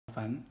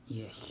different.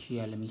 Yeah,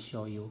 here let me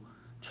show you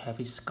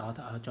Travis Scott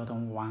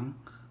Jordan 1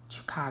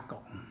 Chicago.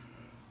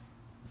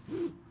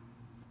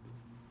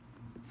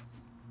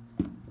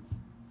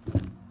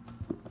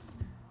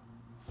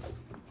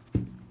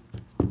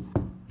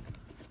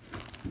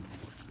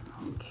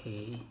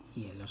 Okay,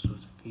 here the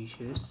shoes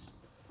features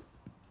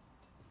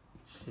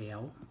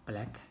shell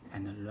black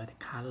and red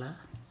color,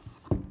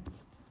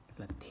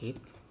 the tip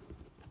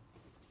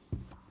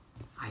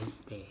I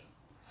stay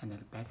and the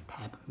back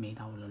tab made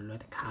of the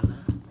red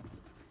color,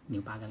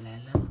 new bag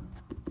leather,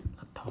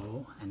 the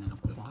toe and the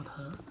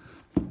quarter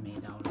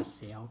made of the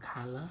shell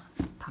color,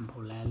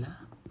 temple leather,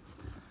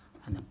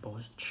 and the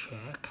both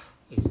check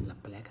is the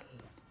black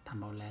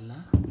temple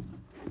leather.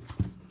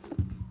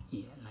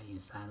 Here, like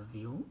inside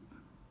view,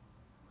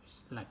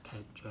 with like a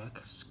drag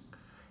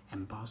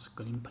embossed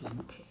green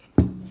printed.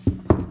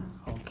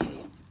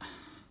 Okay,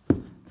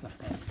 the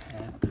back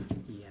tab,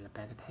 here the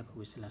back tab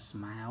with the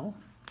smile,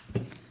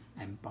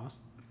 embossed,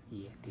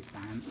 here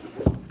design.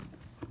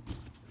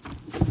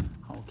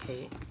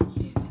 Okay,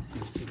 here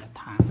you see the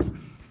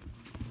time.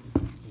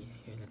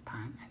 Here the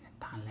time and the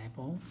time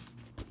label.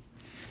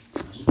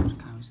 The shoes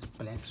comes with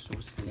black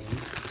shoes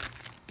lace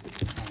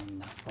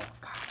and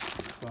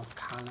four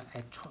color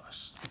extra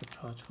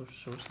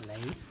shoes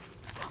lace.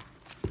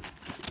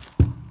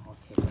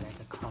 Okay,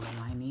 black color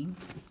lining,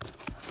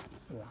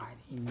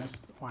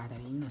 white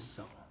inner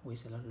sole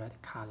with the red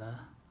color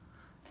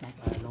like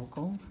a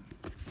logo.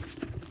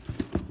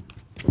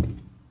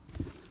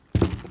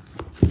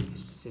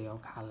 Shell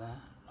color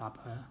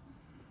rubber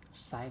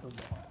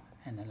sidewall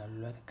and the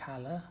red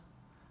color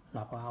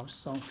rubber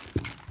also.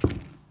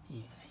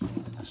 Here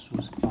the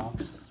shoes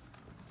box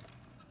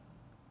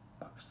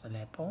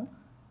label.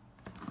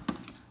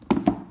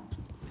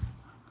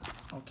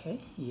 Okay,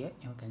 here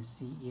you can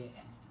see here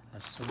the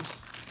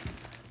shoes.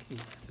 It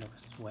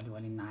looks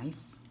very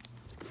nice.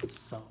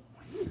 So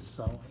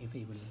if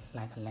you would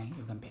like a link,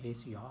 you can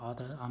place your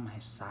order on my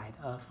site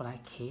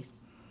affleck.net,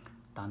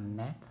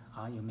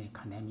 or you may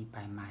connect me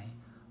by my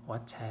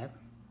WhatsApp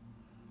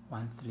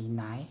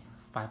 139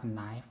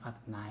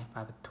 5959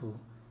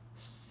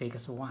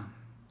 5261.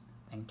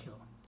 Thank you.